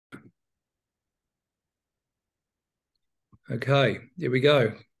Okay, here we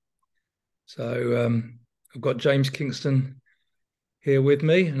go. So I've got James Kingston here with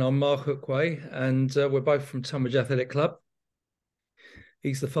me, and I'm Mark Hookway, and we're both from Tonbridge Athletic Club.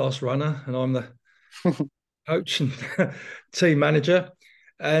 He's the fast runner, and I'm the coach and team manager.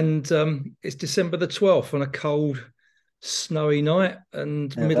 And it's December the 12th on a cold, snowy night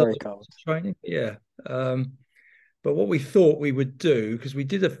and Yeah, middle very of cold. training. Yeah. But what we thought we would do, because we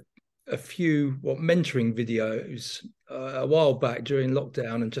did a few mentoring videos a while back during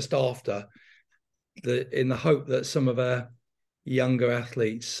lockdown and just after, in the hope that some of our younger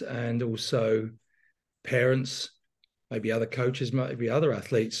athletes and also parents, maybe other coaches, maybe other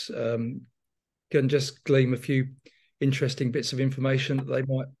athletes, can just glean a few interesting bits of information that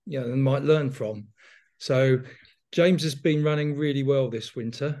they might learn from. So James has been running really well this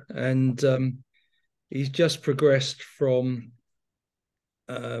winter, and he's just progressed from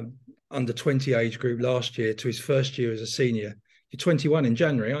uh, under 20 age group last year to his first year as a senior. You're 21 in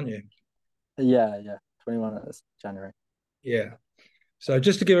January, aren't you? Yeah. 21 is January. Yeah. So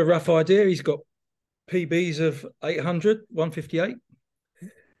just to give a rough idea, he's got PBs of 800, 158.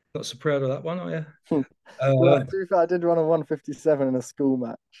 Not so proud of that one, are you? Well, Uh, to be fair, I did run a 157 in a school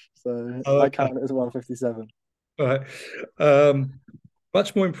match, so oh, I okay. count it as 157. All right. Um,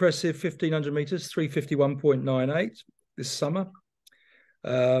 much more impressive 1500 meters, 351.98 this summer.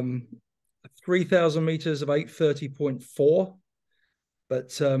 Um, 3000 meters of 830.4. But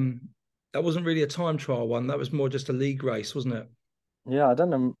that wasn't really a time trial one. That was more just a league race, wasn't it? Yeah, I don't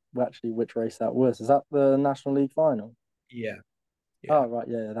know actually which race that was. Is that the National League final? Yeah. Yeah. Oh, right.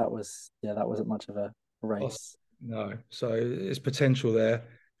 That wasn't much of a Oh, race. no. So it's potential there.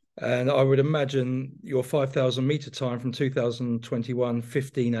 And I would imagine your 5,000 meter time from 2021,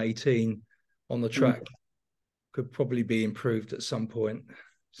 15:18 on the Mm, track could probably be improved at some point.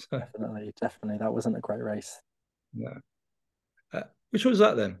 So, definitely. That wasn't a great race. no. Which was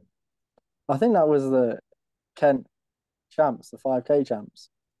that then? I think that was the Kent champs, the 5K champs.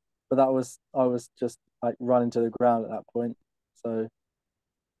 But I was just like running to the ground at that point. So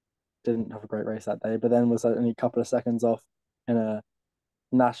didn't have a great race that day, but then was only a couple of seconds off in a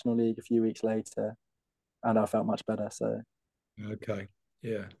National League a few weeks later, and I felt much better. So Okay.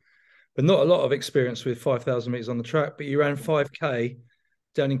 Yeah. But not a lot of experience with 5,000 meters on the track, but you ran 5K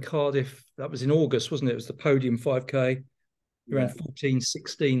down in Cardiff. That was in August, wasn't it? It was the podium 5K. You ran yeah,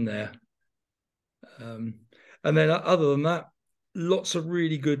 14:16 there. Um, and then other than that, lots of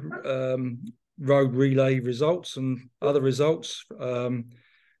really good road relay results and other results.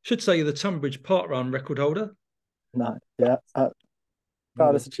 Should say you're the Tunbridge Park Run record holder. no, yeah, One of the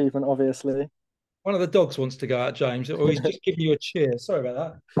proudest achievement, obviously. one of the dogs wants to go out, James, or he's just giving you a cheer. Sorry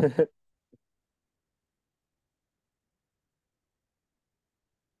about that.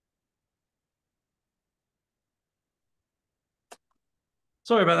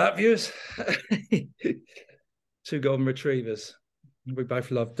 Sorry about that, viewers. Two golden retrievers. We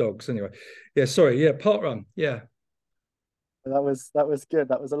both love dogs, anyway. Yeah, sorry. Yeah, park run. Yeah, That was good.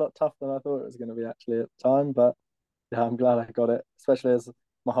 That was a lot tougher than I thought it was going to be actually at the time, but yeah, I'm glad I got it. Especially as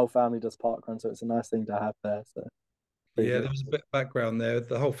my whole family does parkrun, so it's a nice thing to have there. So pretty yeah. good. There was a bit of background there.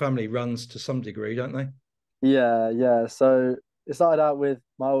 The whole family runs to some degree, don't they? Yeah. So it started out with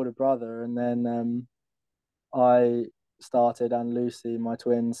my older brother, and then I started, and Lucy, my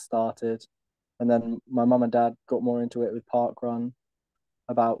twins, started, and then my mum and dad got more into it with parkrun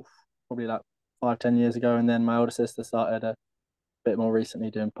about probably like 5, 10 years ago, and then my older sister started a bit more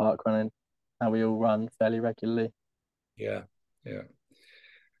recently doing park running, and we all run fairly regularly. Yeah, yeah.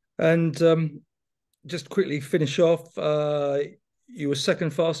 And just quickly finish off. You were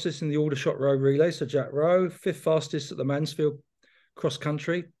second fastest in the Aldershot Road Relay, so Jack Rowe, fifth fastest at the Mansfield Cross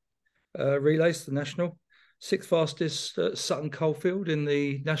Country Relays, the national, sixth fastest at Sutton Coldfield in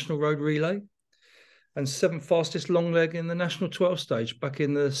the National Road Relay, and seventh fastest long leg in the National 12 stage back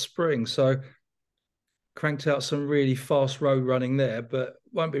in the spring. So cranked out some really fast road running there, but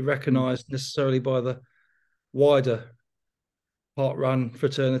won't be Mm. recognised necessarily by the wider park run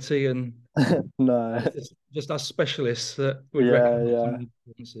fraternity, and No, just us specialists that would yeah, recognise some yeah, of the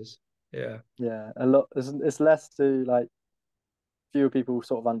performances. Yeah, yeah. A lot. It's less to like fewer people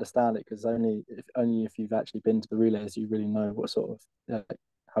sort of understand it because only if you've actually been to the relays you really know what sort of like,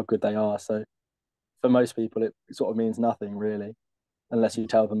 how good they are. So for most people, it sort of means nothing really unless you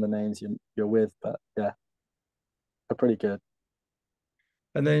tell them the names you're with. But yeah, they're pretty good.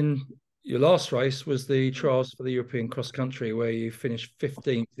 and then your last race was the trials for the European cross country, where you finished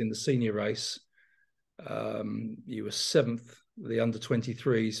 15th in the senior race. You were seventh with the under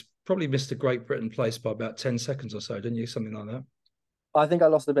 23s. Probably missed a Great Britain place by about 10 seconds or so, didn't you? Something like that. I think I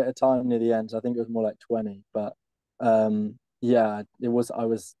lost a bit of time near the end. So I think it was more like 20, but Yeah, it was. I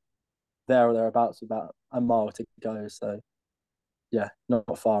was there or thereabouts, about a mile to go. So yeah,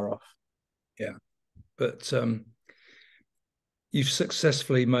 not far off. Yeah, but you've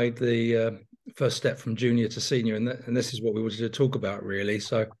successfully made the first step from junior to senior, and this is what we wanted to talk about, really.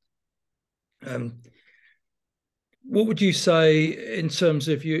 So, um, what would you say in terms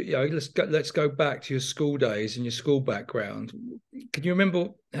of let's go back to your school days and your school background. Can you remember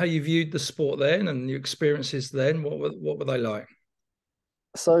how you viewed the sport then and your experiences then? What were they like?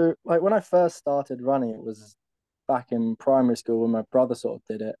 So like when I first started running, it was back in primary school when my brother sort of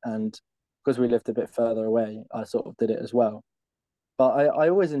did it, and because we lived a bit further away, I sort of did it as well. But I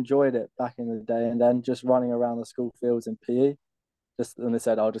always enjoyed it back in the day, and then just running around the school fields in PE. Just when they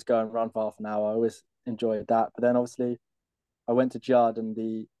said I'll just go and run for half an hour, I always enjoyed that. But then obviously I went to Judd, and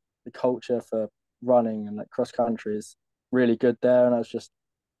the culture for running and like cross country is really good there. And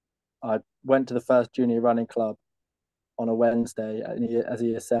I went to the first junior running club on a Wednesday as a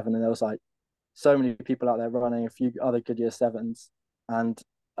year seven, and there was like so many people out there running, a few other good year sevens, and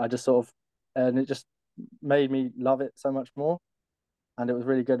I just sort of, and it just made me love it so much more, and it was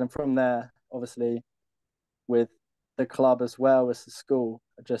really good. And from there, obviously, with the club as well as the school,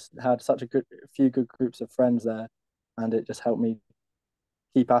 I just had such a few good groups of friends there, and it just helped me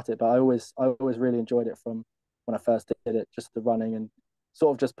keep at it. But I always really enjoyed it from when I first did it, just the running and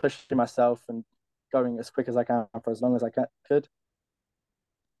sort of just pushing myself and going as quick as I can for as long as could.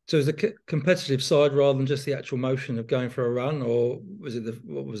 So, is the competitive side rather than just the actual motion of going for a run, or was it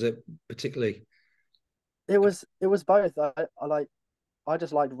what was it particularly? It was both. I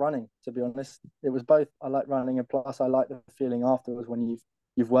just liked running, to be honest. It was both. I like running, and plus I like the feeling afterwards when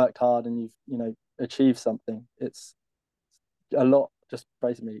you've worked hard and you've achieved something. It's a lot, just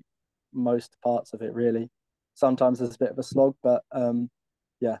basically most parts of it really. Sometimes there's a bit of a slog, but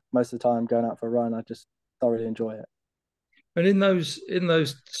yeah, most of the time going out for a run, I just thoroughly enjoy it. And in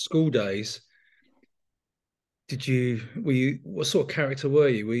those school days, did you were you what sort of character were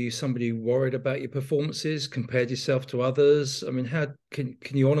you? Were you somebody worried about your performances, compared yourself to others? I mean, how can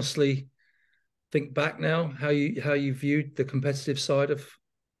you honestly think back now how you viewed the competitive side of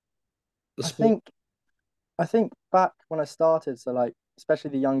the I sport? think I think back when I started, so like especially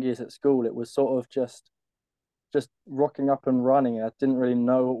the young years at school, it was sort of just rocking up and running. I didn't really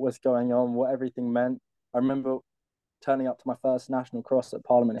know what was going on, what everything meant. I remember turning up to my first national cross at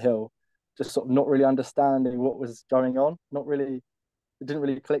Parliament Hill, just sort of not really understanding what was going on. Not really, it didn't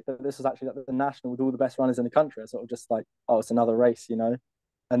really click that this was actually like the national with all the best runners in the country. I sort of just like, oh, it's another race.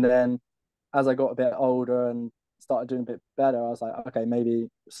 And then as I got a bit older and started doing a bit better, I was like, okay, maybe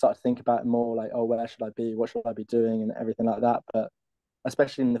start to think about it more like, oh, where should I be? What should I be doing? And everything like that. But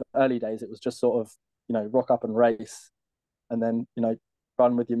especially in the early days, it was just sort of, rock up and race and then,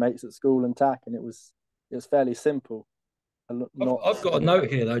 run with your mates at school and tack. And it was fairly simple. Not, I've got a note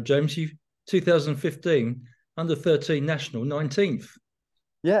here though, James. You 2015 under 13 national 19th.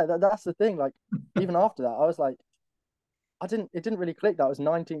 yeah, that's the thing. Like, even after that, I was like, it didn't really click that I was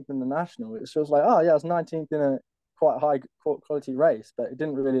 19th in the national. It was just like, oh, yeah, I was 19th in a quite high quality race, but it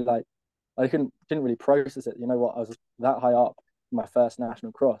didn't really like, I didn't really process it. You know what? I was that high up in my first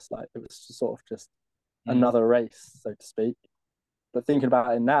national cross. Like, it was sort of just Mm. another race, so to speak. But thinking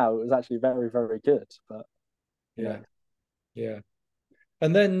about it now, it was actually very, very good. But yeah, Yeah, yeah.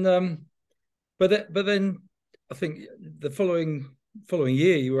 And then, but then, I think the following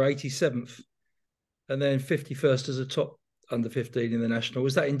year you were 87th, and then 51st as a top under 15 in the national.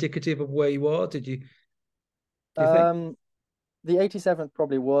 Was that indicative of where you are? Do you think? um, the 87th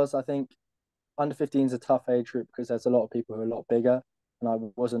probably was. I think under 15 is a tough age group because there's a lot of people who are a lot bigger, and I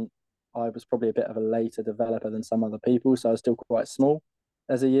wasn't. I was probably a bit of a later developer than some other people, so I was still quite small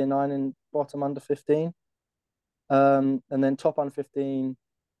as a year nine in bottom under 15. And then top under 15,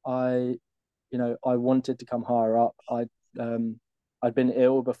 I, I wanted to come higher up. I'd been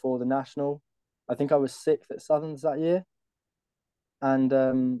ill before the national. I think I was sixth at Southerns that year,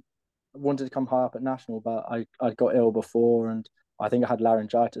 and wanted to come high up at national, but I got ill before, and I think I had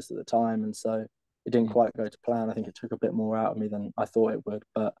laryngitis at the time, and so it didn't quite go to plan. I think it took a bit more out of me than I thought it would,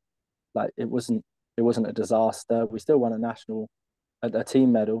 but like it wasn't a disaster. We still won a national, a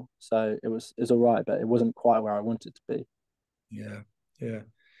team medal, so it was all right, but it wasn't quite where I wanted to be. Yeah, yeah.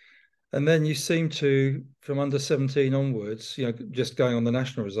 And then you seem to, from under 17 onwards, just going on the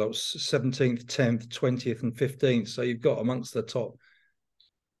national results, 17th, 10th, 20th, and 15th. So you've got amongst the top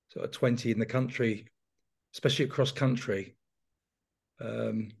sort of 20 in the country, especially across country.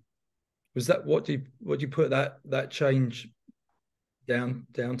 Um, was that what do you put that change down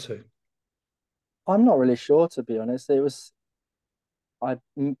to? I'm not really sure, to be honest. It was I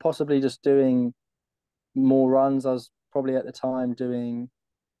possibly just doing more runs. I was probably at the time doing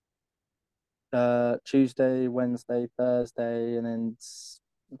Tuesday, Wednesday, Thursday, and then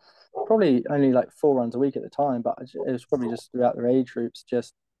probably only like 4 runs a week at the time. But it was probably just throughout their age groups.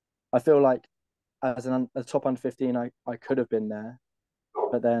 Just I feel like as a top under 15, I could have been there,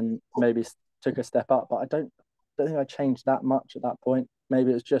 but then maybe took a step up. But I don't think I changed that much at that point.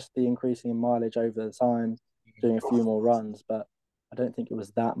 Maybe it was just the increasing in mileage over the time, doing a few more runs, but I don't think it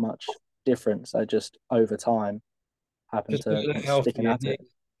was that much difference. I just over time happened Just a to little sticking healthy. at it.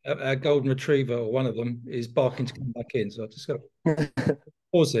 Our golden retriever, or one of them, is barking to come back in. So I just got to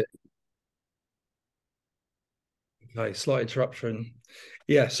pause it. Okay, slight interruption.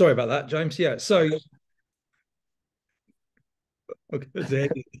 Yeah, sorry about that, James. Yeah, so okay,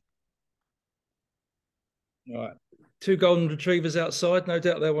 all right. Two golden retrievers outside. No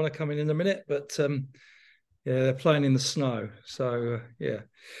doubt they want to come in a minute, but yeah, they're playing in the snow. So yeah,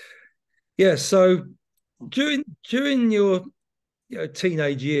 yeah. So during your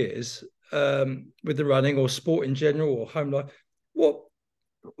teenage years, with the running or sport in general or home life, what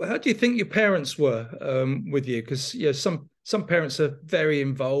how do you think your parents were with you? Because some parents are very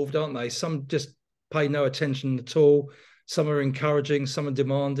involved, aren't they? Some just pay no attention at all. Some are encouraging, some are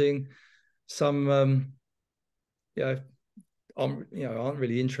demanding, some you know aren't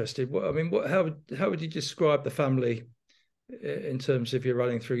really interested. I mean, how would you describe the family in terms of you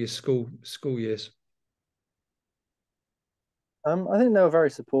running through your school years? I think they were very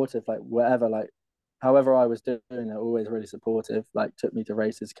supportive. Like whatever, like however I was doing, they're always really supportive. Like took me to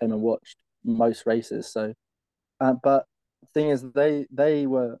races, came and watched most races. So, but thing is, they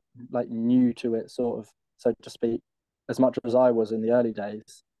were like new to it, sort of, so to speak, as much as I was in the early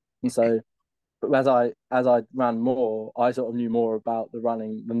days. And so, but as I ran more, I sort of knew more about the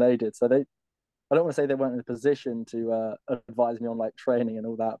running than they did. So I don't want to say they weren't in a position to advise me on like training and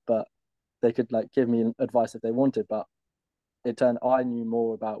all that, but they could like give me advice if they wanted. But it turned I knew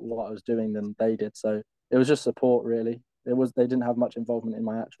more about what I was doing than they did. So it was just support really. They didn't have much involvement in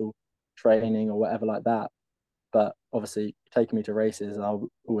my actual training or whatever like that. But obviously taking me to races, I'll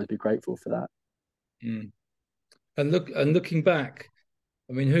always be grateful for that. Mm. And looking back,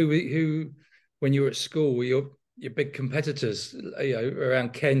 I mean, who when you were at school were your big competitors,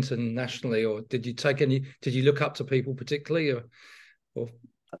 around Kent and nationally, or did you look up to people particularly, or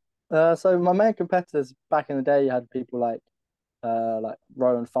So my main competitors back in the day had people like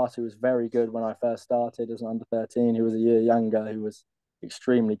Rowan Fuss, who was very good when I first started as an under 13, who was a year younger, who was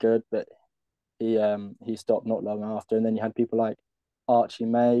extremely good, but he stopped not long after. And then you had people like Archie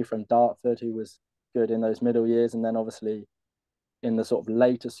May from Dartford, who was good in those middle years, and then obviously in the sort of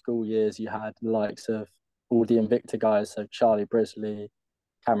later school years, you had the likes of all the Invicta guys, so Charlie Brisley,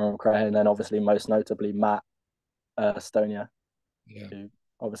 Cameron Cray, and then obviously most notably Matt Stonia, yeah, who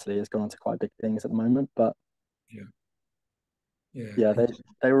obviously has gone on to quite big things at the moment. But yeah, yeah, yeah,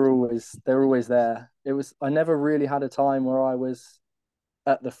 they were always there. It was I never really had a time where I was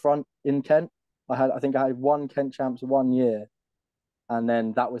at the front in Kent. I think I had one Kent champs 1 year, and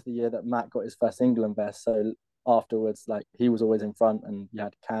then that was the year that Matt got his first England vest. So afterwards, like he was always in front, and you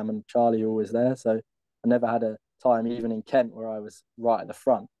had Cam and Charlie always there. So I never had a time, even in Kent, where I was right at the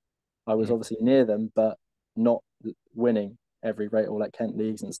front. I was mm, obviously near them, but not winning every rate or like Kent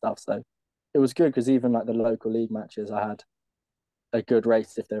leagues and stuff. So it was good because even like the local league matches, I had a good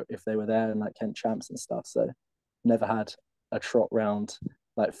race if they were there and like Kent champs and stuff. So never had a trot round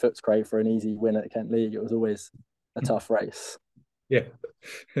like Footscray for an easy win at the Kent League. It was always a tough race. yeah,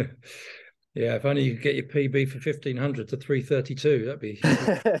 yeah. If only you could get your PB for 1500 to 332, that'd be.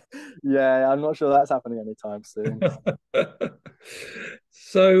 Yeah, I'm not sure that's happening anytime soon.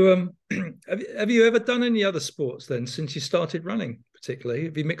 So, have you ever done any other sports then since you started running? Particularly,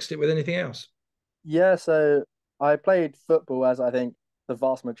 have you mixed it with anything else? Yeah, so I played football as I think the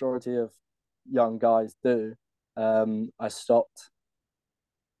vast majority of young guys do. I stopped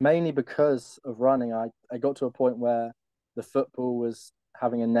mainly because of running. I got to a point where the football was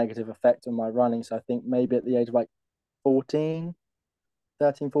having a negative effect on my running. So I think maybe at the age of like 14,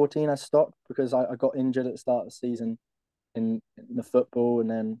 13, 14, I stopped because I got injured at the start of the season in the football. And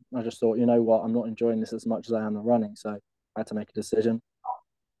then I just thought, you know what, I'm not enjoying this as much as I am the running. So I had to make a decision.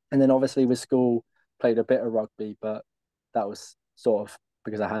 And then obviously with school, played a bit of rugby, but that was sort of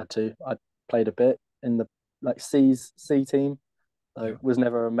because I had to. I played a bit in the like C team. So Yeah. it was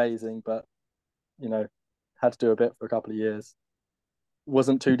never amazing, but you know, had to do a bit for a couple of years.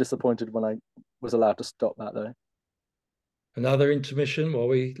 Wasn't too disappointed when I was allowed to stop that though. Another intermission while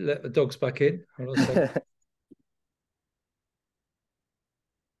we let the dogs back in. Hold on a sec.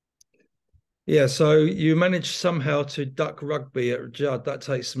 Yeah, so you managed somehow to duck rugby at Judd. That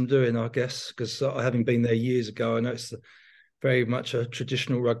takes some doing, I guess, because I having been there years ago, I know it's very much a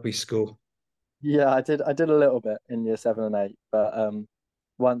traditional rugby school. Yeah, I did a little bit in year 7 and 8, but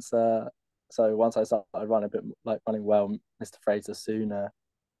once once I started running a bit like running well, Mr. Fraser soon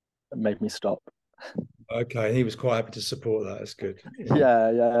made me stop. Okay, he was quite happy to support that. That's good.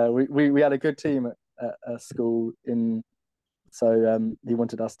 Yeah. Yeah. We had a good team at school in so he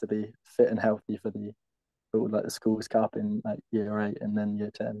wanted us to be fit and healthy for like the schools cup in like year 8 and then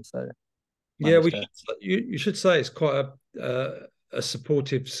year 10. So Yeah, managed to. you should say it's quite a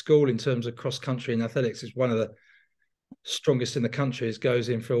supportive school in terms of cross country and athletics. It's one of the strongest in the country. It goes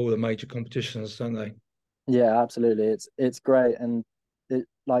in for all the major competitions, don't they? Yeah, absolutely. It's great, and it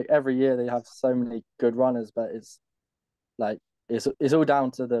like every year they have so many good runners, but like it's all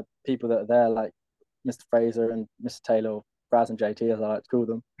down to the people that are there, like Mr. Fraser and Mr. Taylor, or Braz and JT as I like to call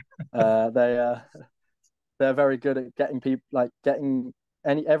them. They they're very good at getting people like getting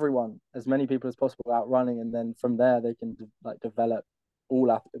everyone as many people as possible out running, and then from there they can like develop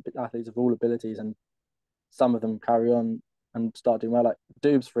all athletes of all abilities, and some of them carry on and start doing well. Like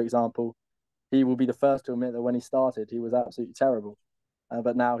Dubes, for example, he will be the first to admit that when he started, he was absolutely terrible,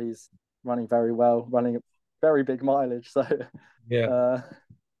 but now he's running very well, running a very big mileage. So Yeah, uh,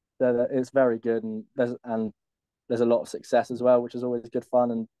 it's very good, and there's a lot of success as well, which is always good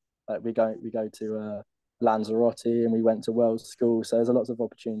fun. And like we go to Lanzarote, and we went to Wells School, so there's a lots of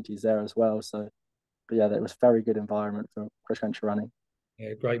opportunities there as well. So, but yeah, it was a very good environment for cross country running,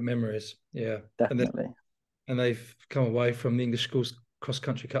 yeah, great memories. Yeah, and then definitely. and they've come away from the English Schools Cross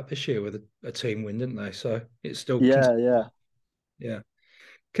Country Cup this year with a team win, didn't they? So it's still Yeah, continuing. yeah. Yeah.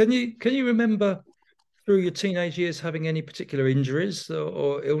 Can you remember through your teenage years having any particular injuries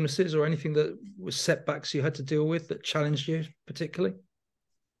or illnesses or anything that was setbacks you had to deal with that challenged you particularly?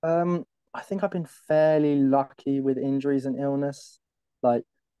 I think I've been fairly lucky with injuries and illness. Like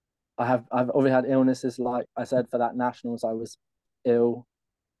I've obviously had illnesses. Like I said, for that nationals, I was ill,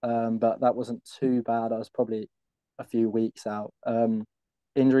 but that wasn't too bad. I was probably a few weeks out.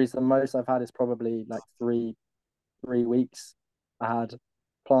 Injuries, the most I've had is probably like 3 weeks. I had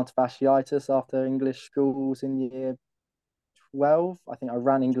plantar fasciitis after English schools in year 12. I think I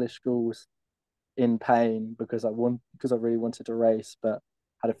ran English schools in pain because I really wanted to race, but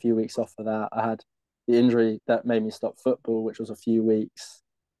had a few weeks off for that. I had the injury that made me stop football, which was a few weeks,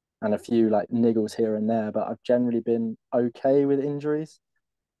 and a few like niggles here and there. But I've generally been okay with injuries.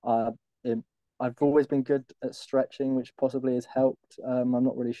 Uh, it, I've always been good at stretching, which possibly has helped. I'm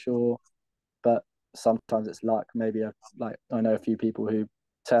not really sure, but sometimes it's luck. Maybe like I know a few people who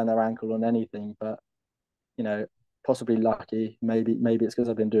turn their ankle on anything, but you know, possibly lucky. Maybe it's because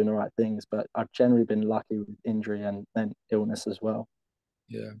I've been doing the right things, but I've generally been lucky with injury and then illness as well.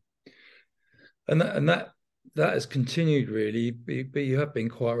 Yeah. And that has continued really, but you have been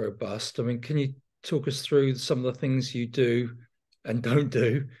quite robust. I mean, can you talk us through some of the things you do and don't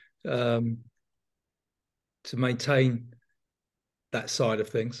do um, to maintain that side of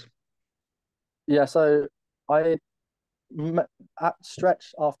things? Yeah, so I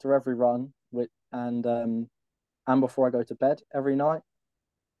stretch after every run, and before I go to bed every night.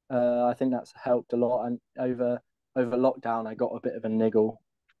 I think that's helped a lot. And over lockdown, I got a bit of a niggle,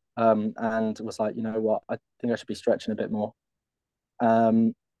 and was like, you know what, I think I should be stretching a bit more.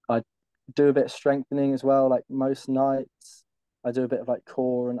 I do a bit of strengthening as well, like most nights. I do a bit of like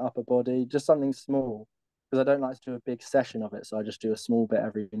core and upper body, just something small, because I don't like to do a big session of it. So I just do a small bit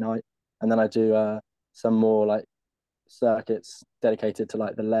every night, and then I do some more like circuits dedicated to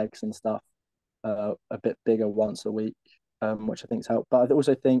like the legs and stuff, a bit bigger once a week, which I think's helped. But I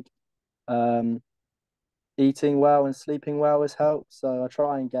also think um, eating well and sleeping well has helped. So I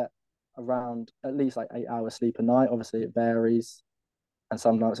try and get around at least like 8 hours sleep a night. Obviously, it varies, and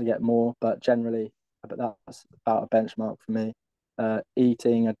some nights I get more, but generally, but that's about a benchmark for me.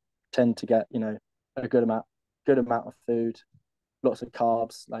 Eating, I tend to get a good amount of food, lots of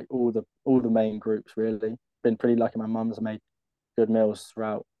carbs, like all the main groups really. Been pretty lucky. My mum's made good meals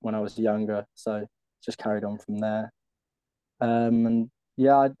throughout when I was younger, so just carried on from there. And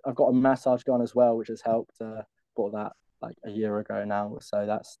yeah, I've got a massage gun as well, which has helped. Bought that like a year ago now, so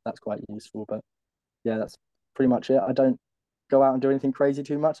that's quite useful. But yeah, that's pretty much it. I don't go out and do anything crazy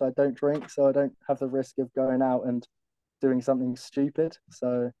too much. I don't drink, so I don't have the risk of going out and doing something stupid.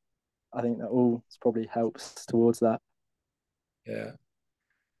 So I think that all probably helps towards that. Yeah.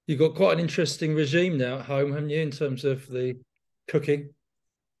 You've got quite an interesting regime now at home, haven't you, in terms of the cooking?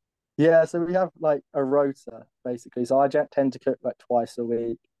 Yeah, so we have like a rota basically. So I tend to cook like twice a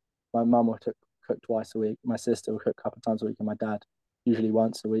week. My mum will cook twice a week. My sister will cook a couple of times a week, and my dad usually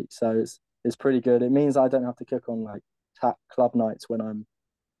once a week. So is pretty good. It means I don't have to cook on like club nights when I'm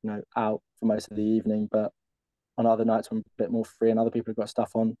out for most of the evening, but on other nights when I'm a bit more free and other people have got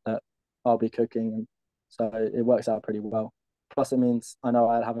stuff on that I'll be cooking, and so it works out pretty well. Plus, it means I know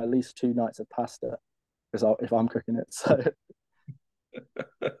I'll have at least 2 nights of pasta because if I'm cooking it. So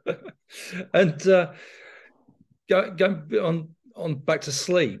And going on back to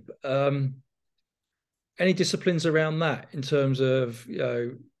sleep. Any disciplines around that in terms of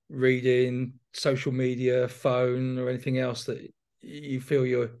reading, social media, phone, or anything else that you feel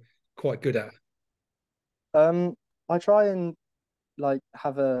you're quite good at? um, I try and like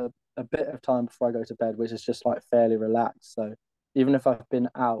have a bit of time before I go to bed, which is just like fairly relaxed. So even if I've been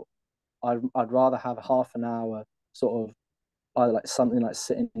out, I'd rather have half an hour sort of either like something like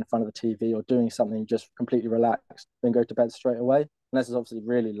sitting in front of the TV or doing something just completely relaxed, then go to bed straight away. Unless it's obviously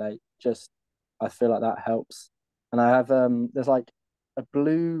really late, just I feel like that helps. And I have there's like a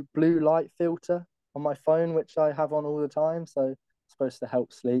blue light filter on my phone which I have on all the time, so it's supposed to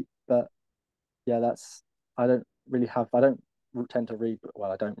help sleep. But yeah, that's I don't tend to read,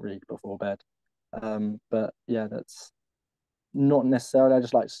 well, I don't read before bed. But yeah, that's not necessarily. I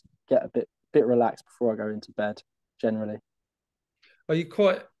just like to get a bit relaxed before I go into bed generally. Are you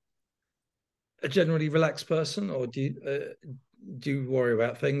quite a generally relaxed person, or do you worry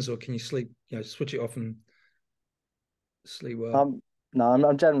about things, or can you sleep? Switch it off and sleep well. No,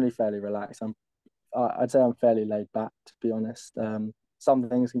 I'm generally fairly relaxed. I'd say I'm fairly laid back, to be honest. Some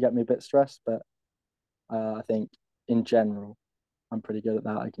things can get me a bit stressed, but I think in general, I'm pretty good at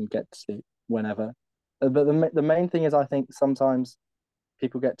that. I can get to sleep whenever. But the main thing is, I think sometimes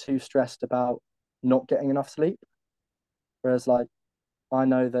people get too stressed about not getting enough sleep. Whereas, like, I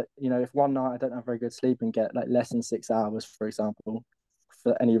know that, if one night I don't have very good sleep and get like less than 6 hours, for example,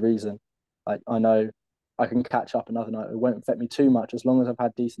 for any reason, like, I know I can catch up another night. It won't affect me too much as long as I've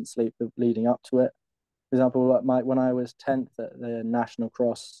had decent sleep leading up to it. For example, like when I was 10th at the National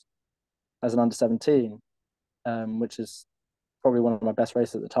Cross as an under 17, which is probably one of my best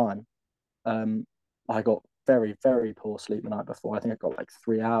races at the time, um, I got very, very poor sleep the night before. I think I got like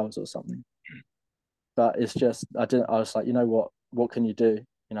 3 hours or something. But it's just I didn't. I was like, you know what? What can you do?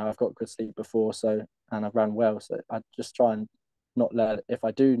 I've got good sleep before, so and I've ran well, so I just try and not let if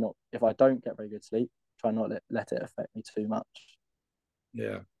I don't get very good sleep, try not let it affect me too much.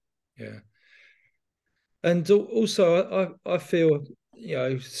 Yeah, yeah. And also, I feel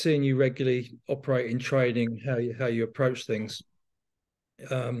seeing you regularly operate in training, how you approach things.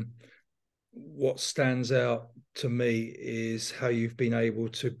 Um, what stands out to me is how you've been able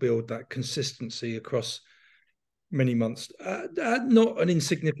to build that consistency across many months. Not an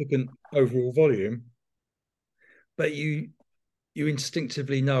insignificant overall volume, but you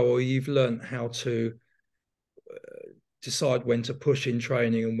instinctively know, or you've learned how to decide when to push in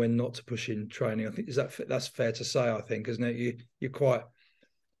training and when not to push in training. I think that's fair to say. I think, isn't it? You're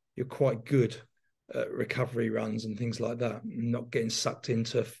quite good at recovery runs and things like that, not getting sucked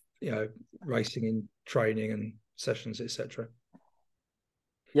into racing in training and sessions, etc.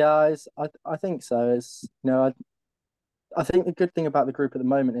 Yeah, I think so. I think the good thing about the group at the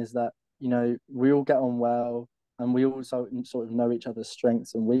moment is that we all get on well, and we also sort of know each other's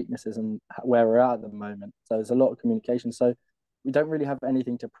strengths and weaknesses and where we're at the moment. So there's a lot of communication. So we don't really have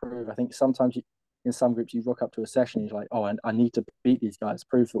anything to prove. I think sometimes in some groups you rock up to a session, you're like, oh, I need to beat these guys,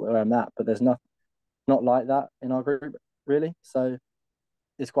 prove where I'm at. But there's not like that in our group really. So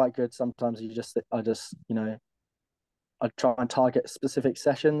it's quite good. Sometimes I try and target specific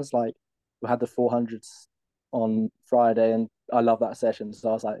sessions. Like we had the 400s on Friday, and I love that session. So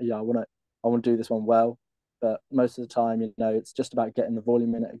I was like, yeah, I want to do this one well. But most of the time, it's just about getting the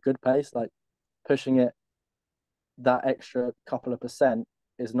volume in at a good pace. Like pushing it that extra couple of percent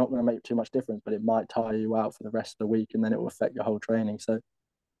is not going to make too much difference, but it might tire you out for the rest of the week, and then it will affect your whole training. So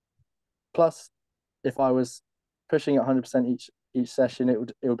plus, if I was pushing at 100% each session, it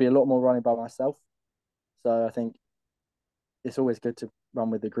would be a lot more running by myself. So I think it's always good to run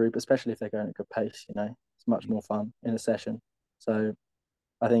with the group, especially if they're going at a good pace. It's much more fun in a session. So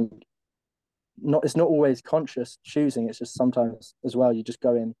I think it's not always conscious choosing. It's just sometimes as well. You just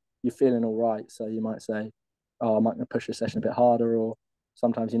go in, you're feeling all right, so you might say, "Oh, I might push the session a bit harder," or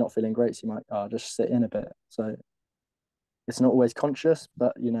sometimes you're not feeling great, so you might, "Oh, just sit in a bit." So it's not always conscious,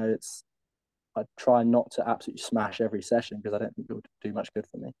 but it's I try not to absolutely smash every session because I don't think it would do much good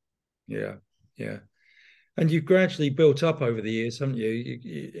for me. Yeah, yeah. And you've gradually built up over the years, haven't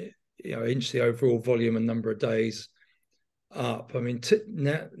you? Inch the overall volume and number of days up. I mean,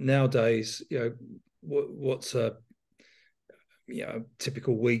 nowadays, what's a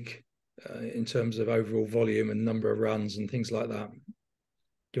typical week in terms of overall volume and number of runs and things like that?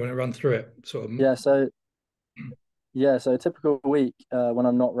 Do you want to run through it? Sort of. Yeah, so a typical week when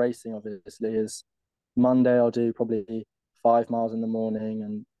I'm not racing, obviously, is Monday. I'll do probably 5 miles in the morning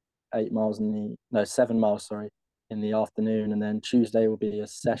and 8 miles in the no 7 miles, sorry, in the afternoon, and then Tuesday will be a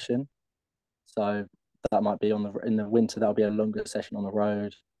session. So that might be in the winter. That'll be a longer session on the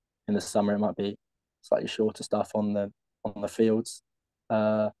road. In the summer, it might be slightly shorter stuff on the fields.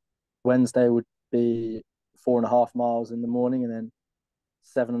 Uh, Wednesday would be 4.5 miles in the morning, and then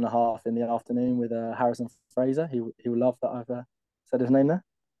 7.5 in the afternoon with Harrison Fraser. He will love that I've said his name there.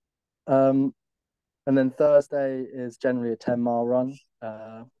 Um, and then Thursday is generally a 10 mile run.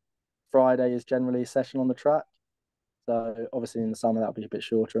 Friday is generally a session on the track. So obviously in the summer that'll be a bit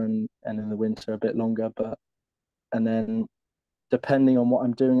shorter, and in the winter a bit longer. And then depending on what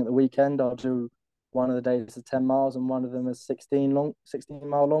I'm doing at the weekend, I'll do one of the days is 10 miles and one of them is 16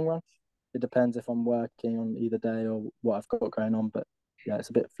 mile long run. It depends if I'm working on either day or what I've got going on. But yeah, it's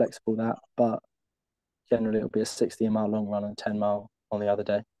a bit flexible that. But generally it'll be a 16-mile long run and 10 mile on the other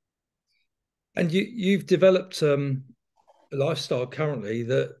day. And you've developed a lifestyle currently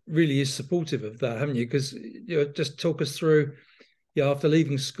that really is supportive of that, haven't you? Because just talk us through. Yeah, after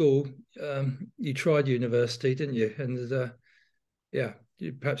leaving school, you tried university, didn't you? And yeah,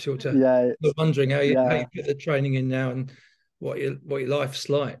 perhaps you ought to. Yeah, You're wondering how you yeah, get the training in now and what your life's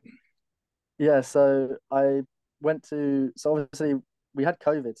like. yeah. So I went to so obviously we had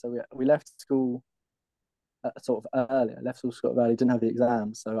COVID, so we left school sort of early. I left school sort of early, didn't have the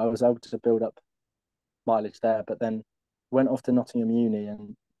exams, so I was able to build up mileage there. But then went off to Nottingham Uni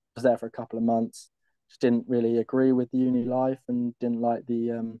and was there for a couple of months. Just didn't really agree with the uni life and didn't like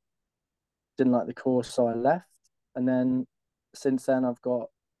the course, so I left. And then since then,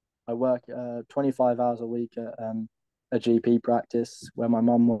 I work 25 hours a week at a GP practice where my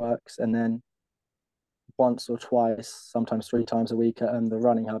mum works, and then once or twice, sometimes 3 times a week at the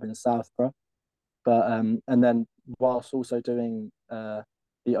running hub in Southborough. But and then whilst also doing an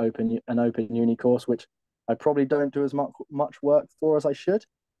open uni course, which I probably don't do as much work for as I should,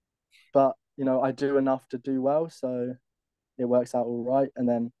 but I do enough to do well, so it works out all right. And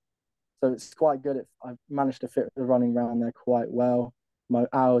then so it's quite good. I've managed to fit the running around there quite well. My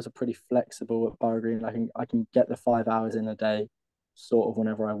hours are pretty flexible at Borough Green. I can get the 5 hours in a day, sort of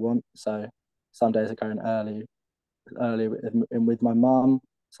whenever I want. So some days I go in early with my mum.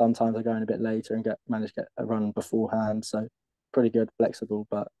 Sometimes I go in a bit later and manage to get a run beforehand. So pretty good, flexible,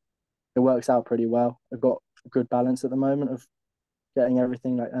 but it works out pretty well. I've got a good balance at the moment of getting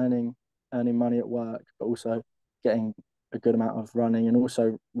everything, like earning money at work, but also getting a good amount of running and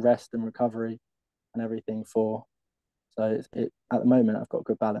also rest and recovery and everything for. So it at the moment I've got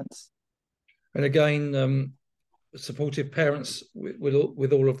good balance. And again, supportive parents with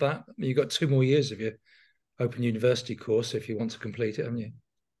all of that. I mean, you've got 2 more years of your Open University course if you want to complete it, haven't you?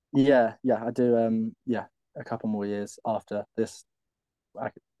 Yeah, I do. Yeah, a couple more years after this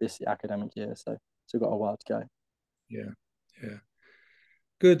academic year, so still got a while to go. Yeah, yeah,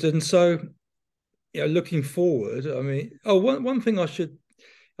 good. And so, looking forward, I mean, one thing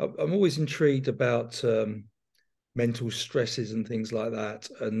I'm always intrigued about mental stresses and things like that.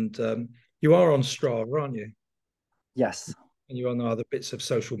 And you are on Strava, aren't you? Yes. And you're on other bits of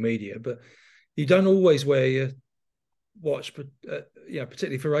social media, but you don't always wear your watch, but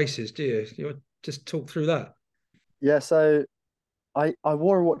particularly for races, do you? You just talk through that. Yeah. So I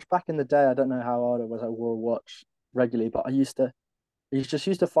wore a watch back in the day. I don't know how old I was. I wore a watch regularly, but I used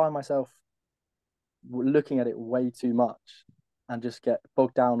to find myself looking at it way too much and just get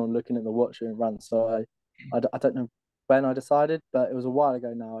bogged down on looking at the watch and run. So I don't know when I decided, but it was a while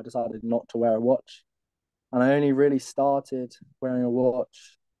ago now. I decided not to wear a watch, and I only really started wearing a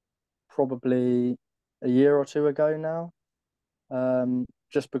watch probably a year or two ago now.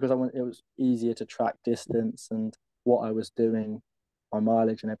 Just because it was easier to track distance and what I was doing, my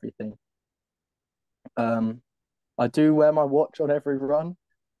mileage and everything. Um, I do wear my watch on every run,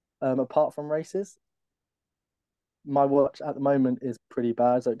 apart from races. My watch at the moment is pretty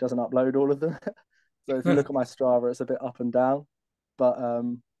bad, so it doesn't upload all of them. So if you look at my Strava, it's a bit up and down. But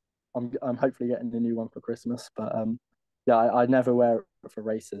I'm hopefully getting a new one for Christmas. But yeah, I never wear it for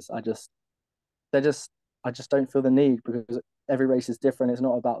races. They just I just don't feel the need because every race is different. It's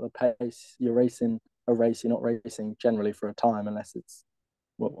not about the pace. You're racing a race. You're not racing generally for a time unless it's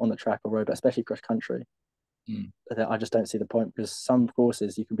on the track or road, but especially cross country. Mm. I just don't see the point because some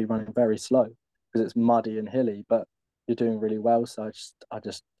courses you can be running very slow because it's muddy and hilly, but you're doing really well. So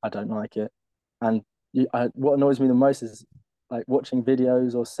I don't like it. And what annoys me the most is like watching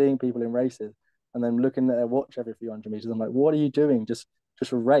videos or seeing people in races and then looking at their watch every few hundred meters. I'm like, what are you doing? Just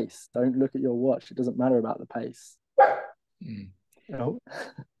race. Don't look at your watch. It doesn't matter about the pace. Mm. Oh.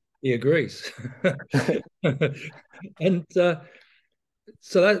 He agrees. And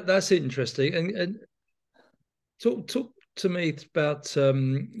so that's interesting. And talk to me about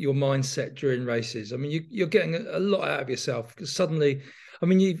your mindset during races. I mean, you're getting a lot out of yourself because suddenly, I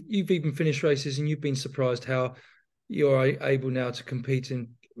mean, you've even finished races and you've been surprised how you're able now to compete in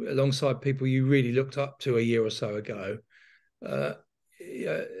alongside people you really looked up to a year or so ago. Yeah,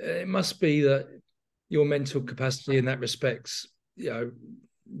 it must be that your mental capacity in that respects,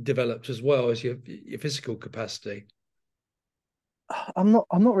 developed as well as your physical capacity. I'm not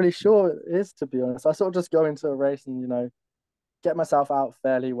really sure it is, to be honest. I sort of just go into a race and get myself out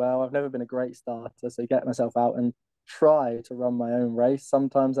fairly well. I've never been a great starter, so get myself out and try to run my own race.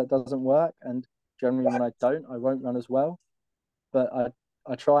 Sometimes that doesn't work, and generally when I don't, I won't run as well. But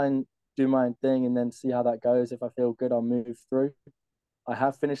I try and do my own thing and then see how that goes. If I feel good, I'll move through. I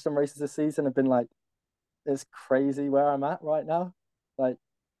have finished some races this season. I've been like, it's crazy where I'm at right now. Like,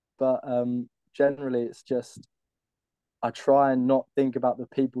 but generally it's just I try and not think about the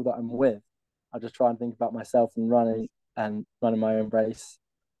people that I'm with. I just try and think about myself and running my own race.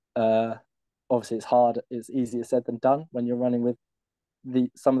 Uh, Obviously, it's hard. It's easier said than done when you're running with the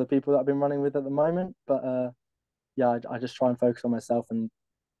some of the people that I've been running with at the moment. But yeah, I just try and focus on myself and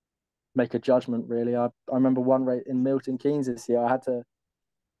make a judgment. Really, I remember one race in Milton Keynes this year.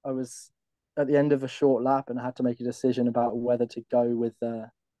 I was at the end of a short lap and I had to make a decision about whether to go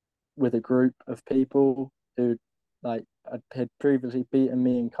with a group of people who like had previously beaten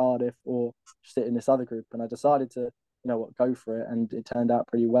me in Cardiff or sit in this other group. And I decided to, go for it. And it turned out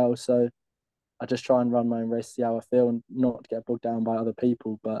pretty well. So I just try and run my own race, see how I feel and not get bogged down by other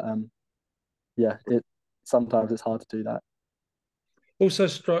people. But yeah, it sometimes it's hard to do that. Also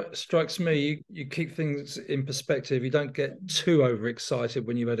strikes me you keep things in perspective. You don't get too overexcited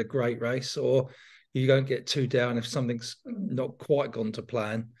when you've had a great race, or you don't get too down if something's not quite gone to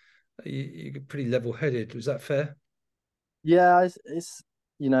plan. You're pretty level-headed. Was that fair? Yeah, it's it's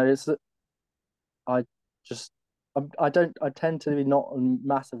I just I don't I tend to be not a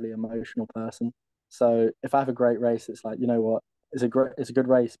massively emotional person. So if I have a great race, it's like, what, it's a good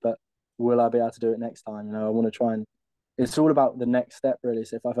race, but will I be able to do it next time? I want to try and it's all about the next step really.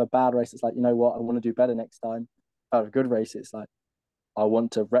 So if I have a bad race, it's like, what, I want to do better next time. If I have a good race, it's like I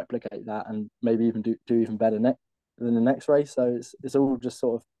want to replicate that and maybe even do even better next than the next race. So it's all just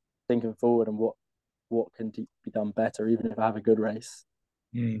sort of thinking forward and what can be done better, even if I have a good race.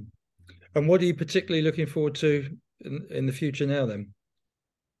 Mm. And what are you particularly looking forward to in the future now then?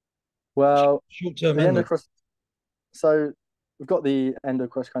 Well, Short term the and end of long. cross. So we've got the end of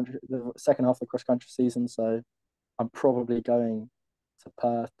cross country, the second half of the cross country season. So I'm probably going to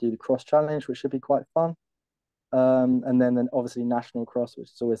Perth, do the cross challenge, which should be quite fun. And then obviously national cross, which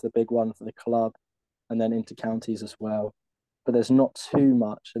is always the big one for the club, and then into counties as well. But there's not too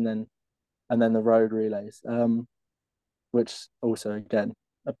much, and then the road relays, which also again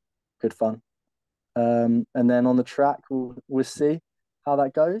good fun. And then on the track, we'll see how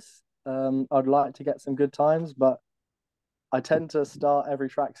that goes. I'd like to get some good times, but I tend to start every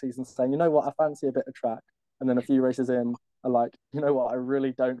track season saying, what, I fancy a bit of track. And then a few races in, I like, what, I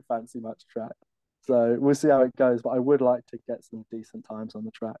really don't fancy much track. So we'll see how it goes, but I would like to get some decent times on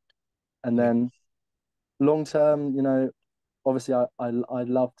the track. And Yeah. then long term, obviously I'd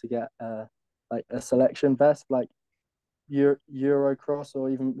love to get like a selection vest, like Eurocross or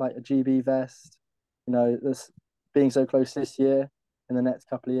even like a GB vest. This being so close this year in the next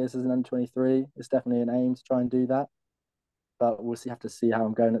couple of years as an under-23, it's definitely an aim to try and do that. But we'll see. Have to see how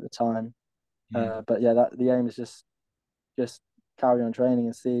I'm going at the time. Mm. But yeah, that the aim is just carry on training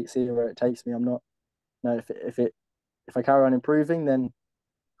and see where it takes me. I'm not, if I carry on improving, then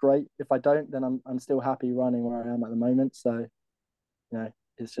great. If I don't, then I'm still happy running where I am at the moment. So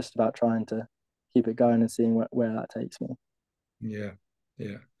it's just about trying to keep it going and seeing where that takes me. Yeah.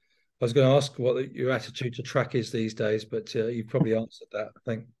 Yeah. I was going to ask what your attitude to track is these days, but you've probably answered that. I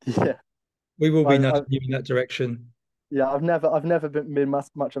think Yeah, we will be I nudging you in that direction. yeah, I've never been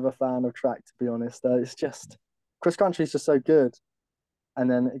much of a fan of track, to be honest. It's just cross country is just so good, and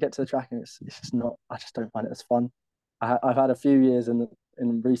then you get to the track and it's just not. I just don't find it as fun. I've had a few years in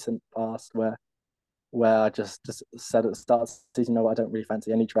recent past where I just said at the start of the season, no, I don't really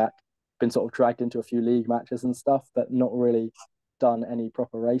fancy any track. Been sort of dragged into a few league matches and stuff, but not really done any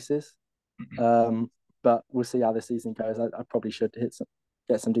proper races. Um, but we'll see how the season goes. I probably should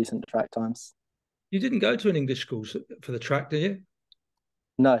get some decent track times. You didn't go to an English school for the track, did you?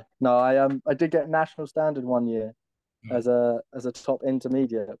 No, no, I did get national standard one year Right. as a top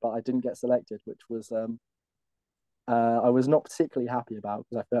intermediate, but I didn't get selected, which was I was not particularly happy about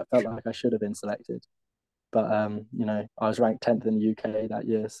because I felt like I should have been selected. But you know, I was ranked 10th in the UK that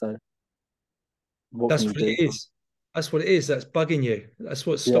year. So what That's can you what do? it is. That's what it is. That's bugging you. That's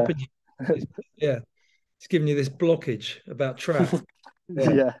what's Yeah, stopping you. Yeah, it's giving you this blockage about track.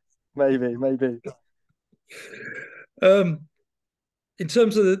 Yeah. yeah, maybe. Um, in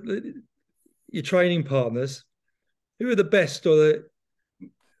terms of your training partners, who are the best, or the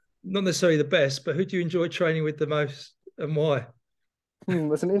not necessarily the best, but who do you enjoy training with the most, and why?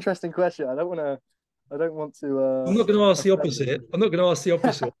 That's an interesting question. I don't want to. I don't want to I'm not going to ask the offend opposite. I'm not going to ask the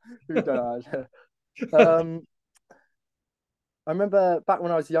opposite. who don't I? I remember back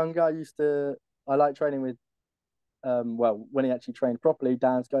when I was younger, I liked training with well, when he actually trained properly,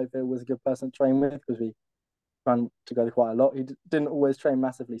 Dan Schofield was a good person to train with because we ran together quite a lot. He didn't always train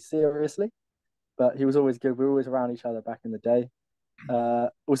massively seriously, but he was always good. We were always around each other back in the day.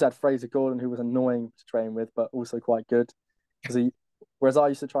 Also had Fraser Gordon, who was annoying to train with, but also quite good because whereas I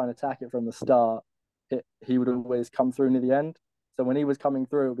used to try and attack it from the start, he would always come through near the end. So when he was coming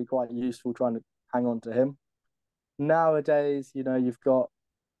through, it would be quite useful trying to hang on to him. Nowadays, you know, you've got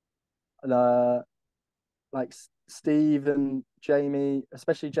uh, like Steve and Jamie,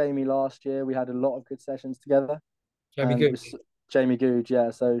 especially Jamie last year. We had a lot of good sessions together, Jamie and it Good. was Jamie Good,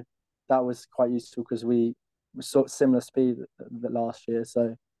 yeah. So that was quite useful because we were sort of similar speed that last year.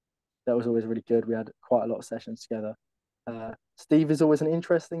 So that was always really good. We had quite a lot of sessions together. Steve is always an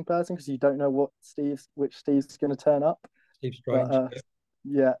interesting person because you don't know which Steve's going to turn up. Steve But Strange.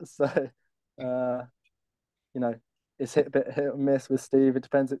 yeah, so uh, you know, it's hit a bit hit or miss with Steve. It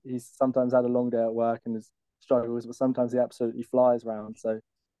depends. He's sometimes had a long day at work and has struggles, but sometimes he absolutely flies around. So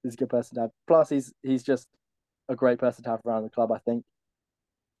he's a good person to have. Plus, he's just a great person to have around the club. I think.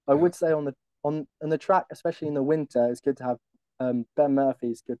 I Yeah. would say on the track, especially in the winter, it's good to have Ben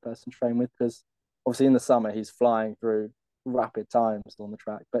Murphy's a good person to train with because obviously in the summer he's flying through rapid times on the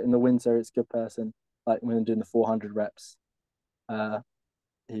track, but in the winter it's a good person. Like when I'm doing the 400 reps, uh,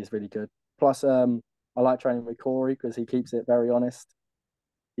 he's really good. Plus, I like training with Corey because he keeps it very honest.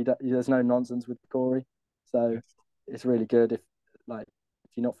 There's no nonsense with Corey, so it's really good if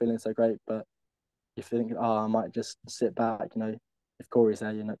you're not feeling so great, but if you think, oh, I might just sit back, you know, if Corey's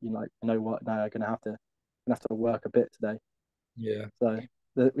there, you know what, no, I'm gonna have to work a bit today. Yeah. So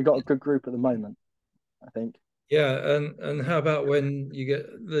we got a good group at the moment, I think. Yeah, and how about when you get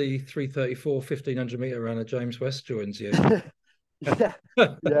the 334 1500 meter runner James West joins you? Yeah,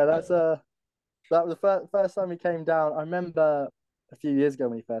 yeah, that was the first time he came down. I remember a few years ago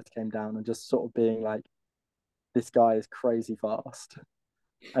when he first came down and just sort of being like, this guy is crazy fast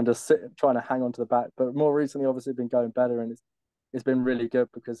and just trying to hang on to the back. But more recently, obviously, been going better and it's been really good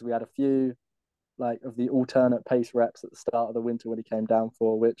because we had a few like of the alternate pace reps at the start of the winter when he came down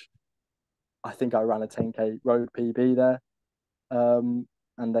for, which I think I ran a 10K road PB there.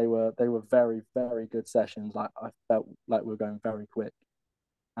 And they were very, very good sessions. Like I felt like we were going very quick.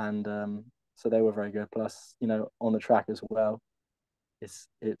 And so they were very good. Plus, you know, on the track as well.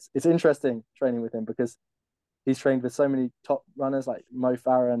 It's interesting training with him because he's trained with so many top runners like Mo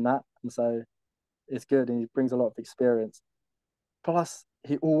Farah and that. And so it's good and he brings a lot of experience. Plus,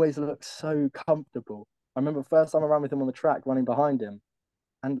 he always looks so comfortable. I remember the first time I ran with him on the track, running behind him,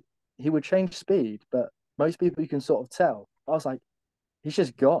 and he would change speed, but most people you can sort of tell. I was like, he's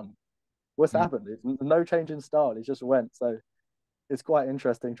just gone. What's Mm. happened? No change in style. He just went. So it's quite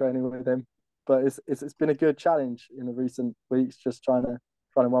interesting training with him. But it's been a good challenge in the recent weeks, just trying to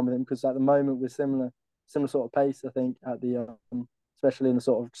run with him because at the moment we're similar sort of pace. I think at the especially in the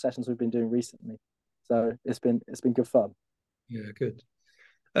sort of sessions we've been doing recently. So it's been good fun. Yeah, good.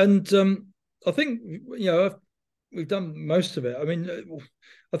 And I think we've done most of it. I mean,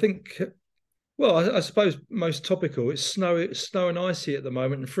 I think. Well, I suppose most topical. It's snow and icy at the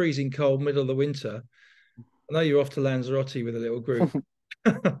moment, and freezing cold, middle of the winter. I know you're off to Lanzarote with a little group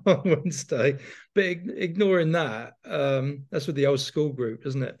on Wednesday, but ignoring that, that's with the old school group,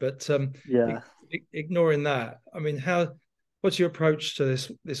 isn't it? But Yeah. ignoring that, I mean, what's your approach to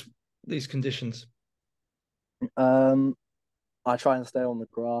these conditions? Um, I try and stay on the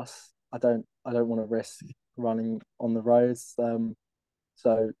grass. I don't want to risk running on the roads.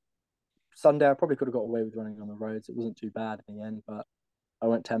 So Sunday I probably could have got away with running on the roads. It wasn't too bad in the end, but I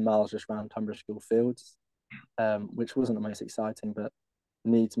went 10 miles just around Tonbridge School Fields, which wasn't the most exciting, but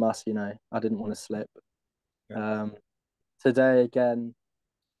needs must. You know, I didn't want to slip. Yeah, Um, Today again,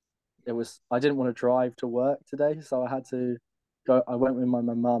 I didn't want to drive to work today, so I had to go. I went with my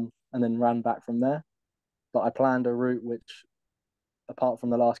mum and then ran back from there. But I planned a route which, apart from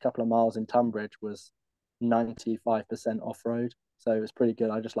the last couple of miles in Tunbridge, was 95% off road. So it was pretty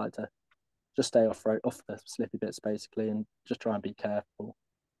good. I just like to just stay off road, off the slippy bits basically, and just try and be careful.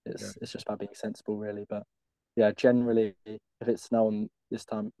 yeah, It's just about being sensible, really. But yeah, generally, if it's snowing this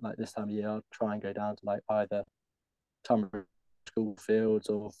time, like this time of year, I'll try and go down to like either Tonbridge school fields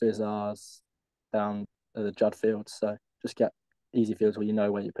or Fizzars down at the Judd fields. So just get easy fields where you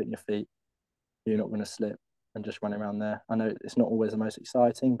know where you're putting your feet, you're not going to slip, and just running around there. I know it's not always the most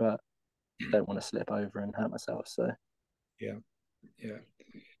exciting, but I don't want to slip over and hurt myself. So Yeah, yeah.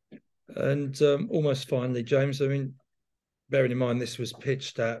 And almost finally, James, I mean, bearing in mind this was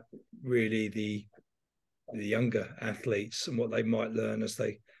pitched at really the younger athletes and what they might learn as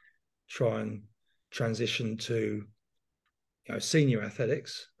they try and transition to senior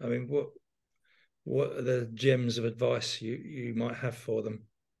athletics. I mean, what are the gems of advice you might have for them?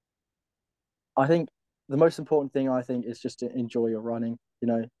 I think the most important thing I think is just to enjoy your running. You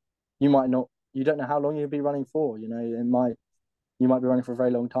know, you might not, you don't know how long you'll be running for. You know, you might be running for a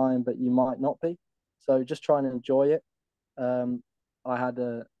very long time, but you might not be. So just try and enjoy it. Um, I had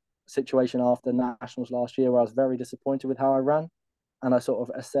a situation after nationals last year where I was very disappointed with how I ran, and I sort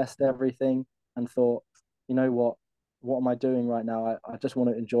of assessed everything and thought, you know what am I doing right now? I just want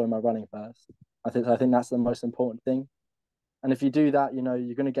to enjoy my running first. I think that's the most important thing. And if you do that, you know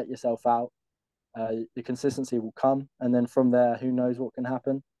you're going to get yourself out. The consistency will come, and then from there, who knows what can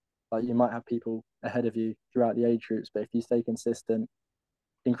happen? Like you might have people ahead of you throughout the age groups, but if you stay consistent,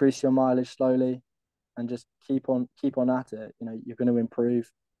 increase your mileage slowly, and just keep on at it, you know you're going to improve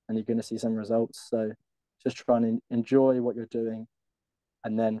and you're going to see some results. So just try and enjoy what you're doing,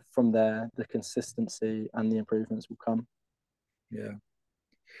 and then from there, the consistency and the improvements will come. Yeah.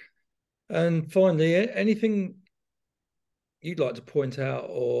 And finally, anything you'd like to point out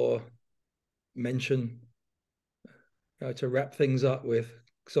or mention to wrap things up with?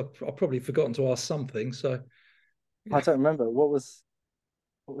 Because I've probably forgotten to ask something. So, I yeah, don't remember what was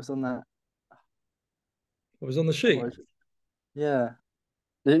on that. what was on the Oh, sheet? yeah,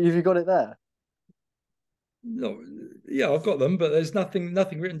 have you got it there? No, yeah, I've got them, but there's nothing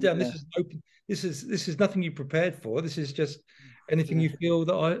written down. Yeah, This is nothing you prepared for. This is just anything you feel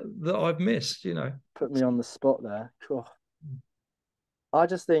that I've missed. put me on the spot there. Cool. I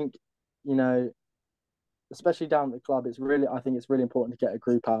just think, you know, especially down at the club, I think it's really important to get a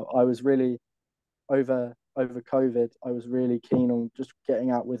group out. I was really over COVID. I was really keen on just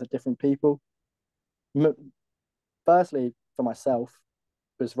getting out with different people. Firstly, for myself,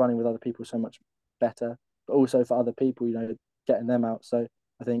 because running with other people is so much better, but also for other people, you know, getting them out. So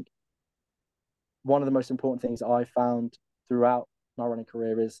I think one of the most important things I found throughout my running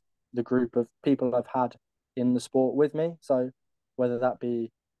career is the group of people I've had in the sport with me. So whether that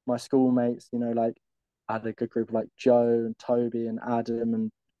be my schoolmates, you know, like I had a good group like Joe and Toby and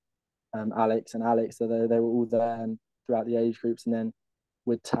Adam and Alex and Alex. So they were all there and throughout the age groups. And then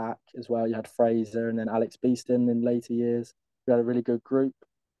with TAC as well, you had Fraser and then Alex Beeston in later years. We had a really good group.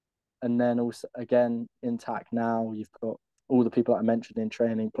 And then also again in TAC now, you've got all the people that I mentioned in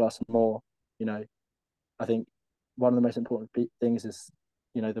training plus more. You know, I think one of the most important things is,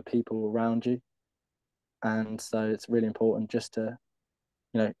 you know, the people around you. And so it's really important just to,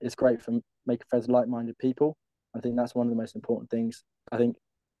 you know, it's great for making friends with like-minded people. I think that's one of the most important things. I think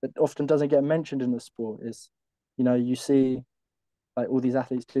that often doesn't get mentioned in the sport is, you know, you see like all these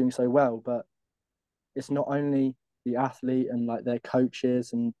athletes doing so well, but it's not only the athlete and like their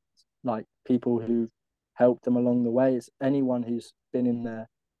coaches and like people who helped them along the way. It's anyone who's been in their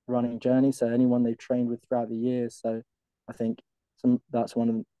running journey. So anyone they've trained with throughout the years. So I think that's one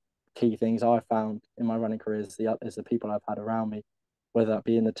of the key things I found in my running career is the people I've had around me, whether that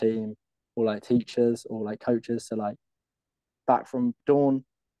be in the team or like teachers or like coaches. So like back from Dawn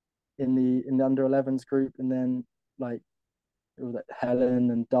in the under 11s group, and then like it was like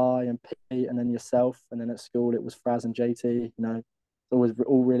Helen and Di and Pete, and then yourself, and then at school it was Fraz and JT. You know, it's always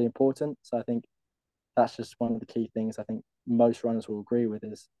all really important. So I think that's just one of the key things I think most runners will agree with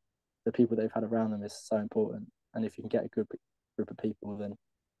is the people they've had around them is so important. And if you can get a good group of people, then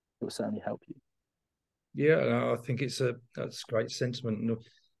it will certainly help you. Yeah, no, I think that's great sentiment. And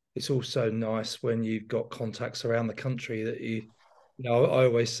it's also nice when you've got contacts around the country that I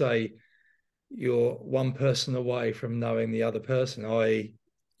always say you're one person away from knowing the other person.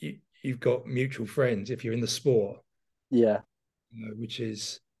 You've got mutual friends if you're in the sport, Yeah. which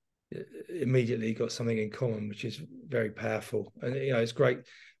is immediately got something in common, which is very powerful. And it's great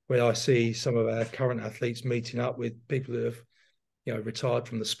when I see some of our current athletes meeting up with people who have retired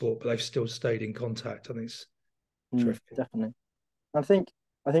from the sport, but they've still stayed in contact. I think it's terrific. Definitely. I think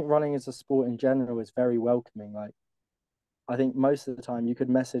running as a sport in general is very welcoming. Like I think most of the time you could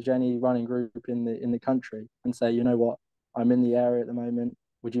message any running group in the country and say, you know what, I'm in the area at the moment.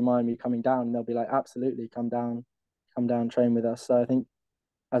 Would you mind me coming down? And they'll be like, absolutely, come down, train with us. So I think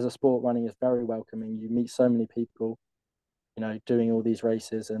as a sport, running is very welcoming. You meet so many people, you know, doing all these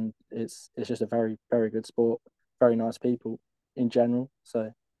races, and it's just a very, very good sport. Very nice people in general.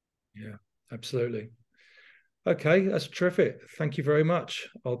 So Yeah, absolutely. Okay, that's terrific. Thank you very much.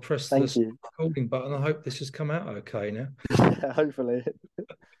 I'll press thank this you. recording button. I hope this has come out okay now. Hopefully. Cheers,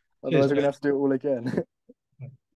 Otherwise, we're gonna mate. have to do it all again.